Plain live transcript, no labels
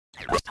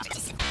What's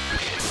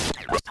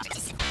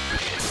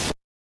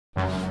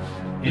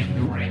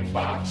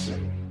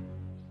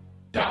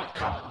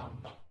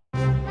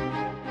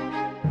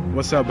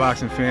up,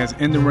 boxing fans?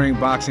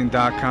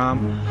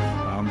 InTheRingBoxing.com.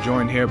 I'm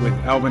joined here with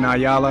Elvin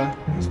Ayala.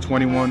 He's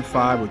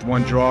 21-5 with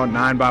 1 draw,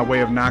 9 by way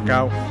of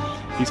knockout.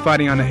 He's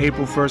fighting on the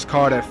April 1st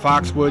card at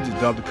Foxwoods,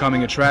 dubbed the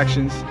Coming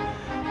Attractions.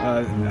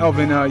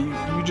 Elvin,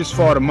 you just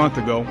fought a month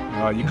ago.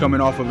 You're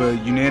coming off of a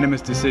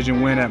unanimous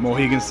decision win at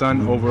Mohegan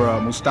Sun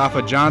over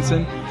Mustafa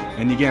Johnson,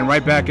 and you're getting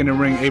right back in the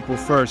ring April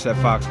 1st at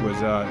Foxwoods.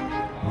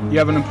 You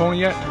have an opponent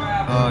yet?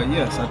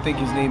 Yes, I think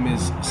his name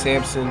is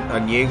Samson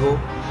Onyango.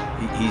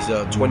 He's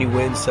 20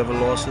 wins,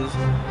 7 losses.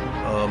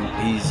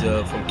 He's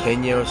from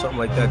Kenya or something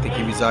like that. I think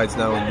he resides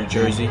now in New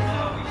Jersey.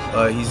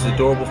 He's a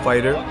durable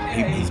fighter.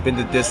 He's been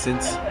the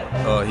distance.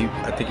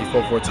 I think he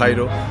fought for a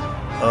title.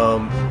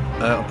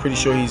 I'm pretty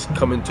sure he's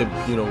coming to,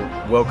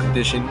 well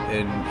conditioned,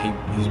 and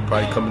he's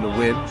probably coming to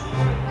win.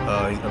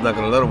 I'm not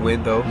gonna let him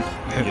win though.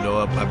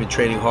 I've been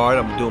training hard.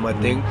 I'm doing my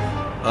thing.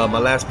 My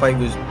last fight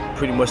was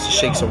pretty much to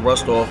shake some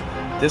rust off.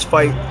 This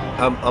fight,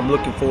 I'm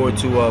looking forward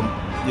to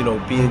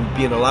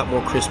being a lot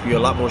more crispy, a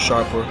lot more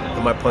sharper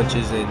in my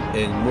punches,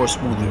 and more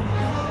smoother.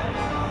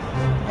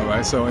 All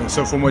right.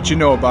 So from what you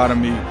know about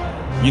him,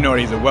 you know that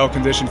he's a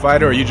well-conditioned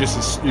fighter, or you're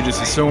just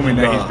assuming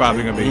that he's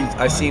probably gonna be?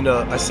 I seen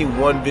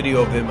one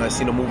video of him. I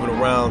seen him moving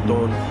around,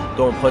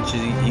 throwing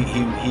punches.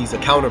 He's a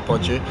counter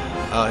puncher.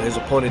 His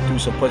opponent threw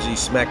some punches. He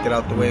smacked it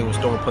out the way and was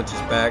throwing punches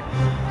back.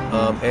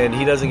 And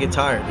he doesn't get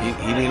tired.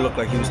 He didn't look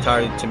like he was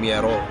tired to me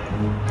at all.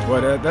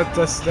 Well,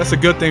 that's a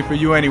good thing for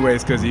you,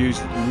 anyways, because you're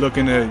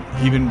looking to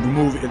even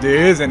remove, if there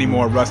is any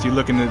more rust, you're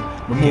looking to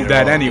remove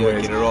that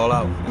anyways. Get it all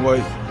out. Well,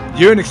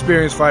 you're an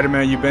experienced fighter,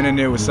 man. You've been in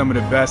there with some of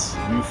the best.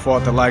 You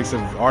fought the likes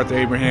of Arthur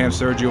Abraham,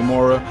 Sergio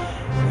Mora,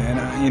 and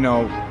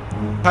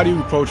how do you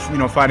approach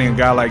fighting a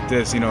guy like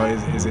this?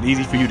 Is it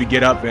easy for you to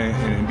get up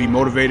and be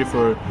motivated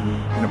for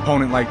an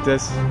opponent like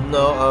this?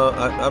 No,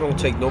 I don't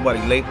take nobody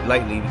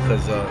lightly,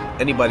 because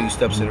anybody who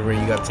steps in the ring,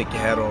 you got to take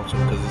your hat off to,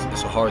 because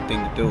it's a hard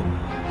thing to do.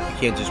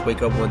 You can't just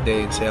wake up one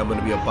day and say, I'm going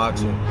to be a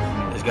boxer.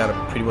 It's got to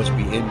pretty much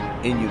be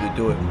in you to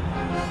do it.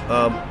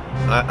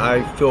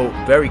 I feel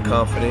very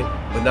confident,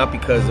 but not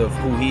because of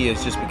who he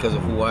is, just because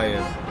of who I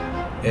am.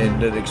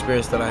 And the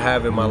experience that I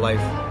have in my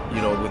life,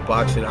 with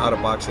boxing, out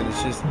of boxing,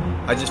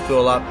 I just feel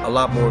a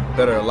lot more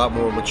better, a lot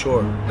more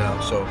mature now.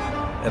 So,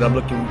 and I'm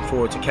looking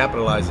forward to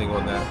capitalizing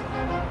on that.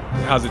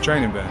 How's the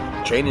training been?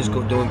 Training's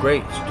doing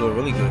great. It's doing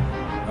really good.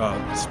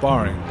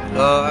 Sparring?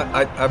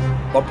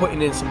 I'm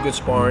putting in some good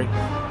sparring.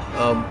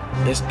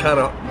 It's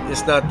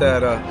not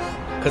that,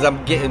 because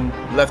I'm getting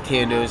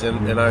left-handers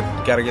and I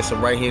gotta get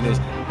some right-handers,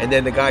 and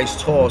then the guy's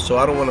tall, so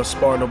I don't want to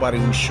spar nobody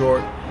who's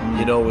short,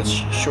 with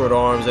short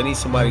arms. I need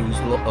somebody who's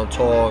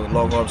tall and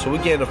long arms. So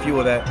we're getting a few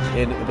of that,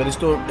 but it's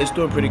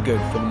doing pretty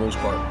good for the most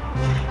part.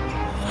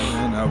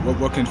 And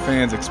what can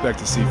fans expect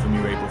to see from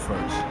you April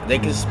 1st? They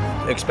can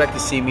expect to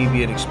see me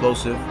being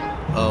explosive,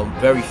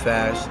 very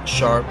fast,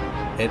 sharp,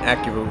 and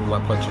accurate with my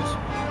punches.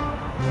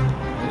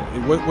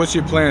 What's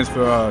your plans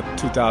for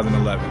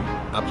 2011?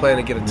 I plan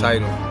to get a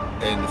title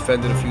and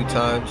defend it a few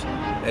times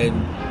and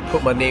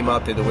put my name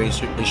out there the way it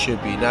should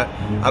be.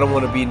 I don't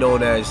want to be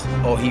known as,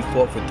 oh, he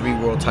fought for 3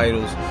 world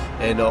titles,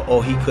 and oh,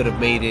 he could have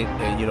made it,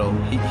 and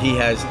he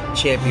has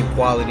champion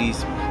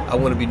qualities. I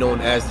want to be known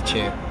as the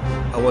champ.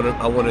 I want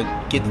to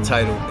get the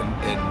title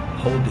and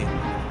hold it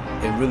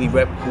and really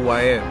rep who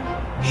I am.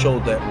 Show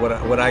that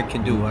what I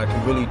can do. I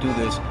can really do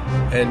this,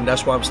 and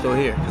that's why I'm still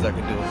here, because I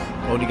can do it.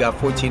 I only got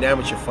 14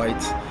 amateur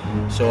fights,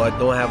 so I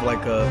don't have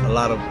like a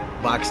lot of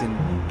boxing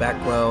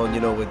background,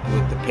 with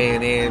the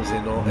Pan Ams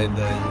and the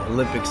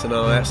Olympics and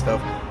all that stuff.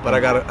 But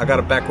I got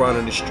a background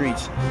in the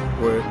streets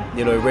where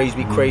it raised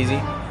me crazy,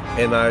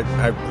 and I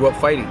grew up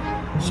fighting.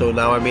 So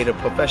now I made a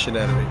profession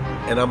out of it,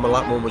 and I'm a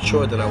lot more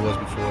mature than I was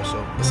before.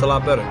 So it's a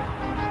lot better.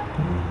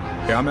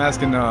 Okay, I'm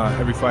asking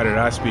every fighter that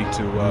I speak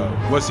to,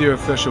 what's your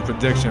official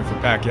prediction for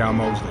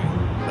Pacquiao-Mosley?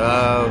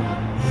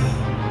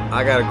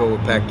 I gotta go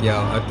with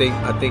Pacquiao. I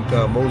think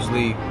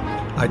Mosley.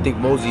 I think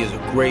Mosley is a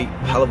great,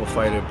 hell of a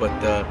fighter, but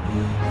I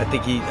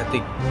think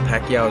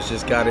Pacquiao's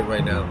just got it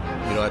right now.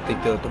 I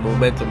think the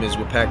momentum is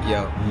with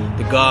Pacquiao.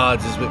 The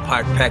gods is with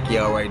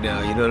Pacquiao right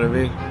now. You know what I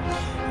mean?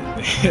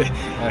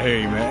 I hear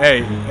you, man.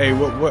 Hey,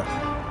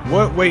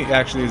 what weight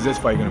actually is this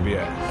fight gonna be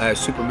at?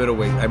 Super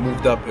middleweight. I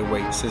moved up in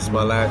weight since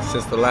the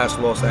last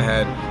loss I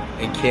had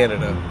in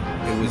Canada.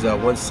 It was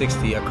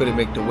 160. I couldn't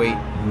make the weight,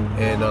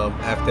 and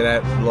after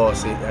that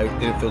loss, I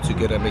didn't feel too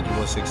good at making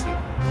 160.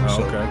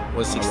 Oh, okay.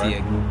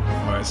 168.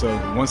 All right. So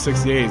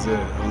 168 is a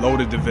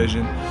loaded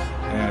division,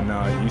 and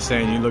you're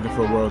saying you're looking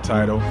for a world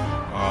title.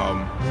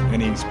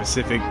 Any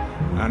specific?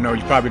 I know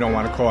you probably don't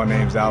want to call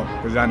names out,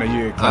 because I know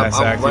you're a class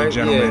act, right,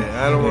 gentleman.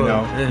 Yeah, I don't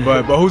know.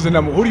 But who's the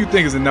number? Who do you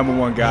think is the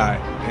 #1 guy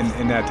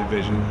in that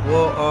division?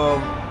 Well,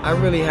 I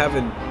really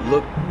haven't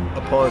looked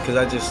upon, because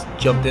I just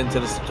jumped into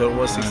the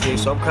 168,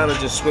 so I'm kind of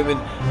just swimming.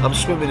 I'm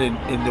swimming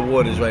in the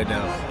waters right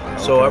now. Okay.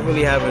 So I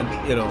really haven't,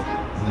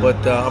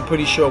 but I'm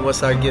pretty sure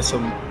once I get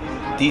some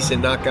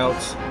decent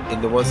knockouts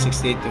in the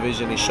 168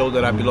 division and show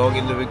that I belong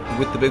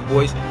with the big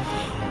boys,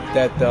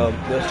 that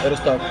it'll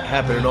start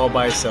happening all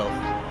by itself.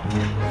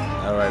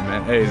 All right,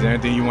 man. Hey, is there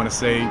anything you want to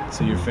say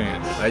to your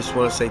fans? I just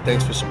want to say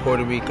thanks for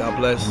supporting me. God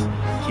bless.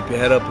 Keep your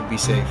head up and be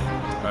safe.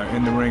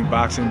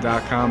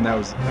 InTheRingBoxing.com. That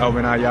was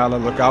Elvin Ayala.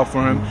 Look out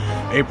for him.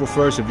 April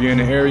 1st, if you're in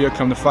the area,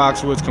 come to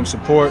Foxwoods, come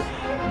support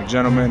a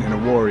gentleman and a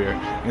warrior.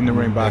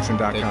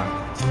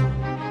 InTheRingBoxing.com.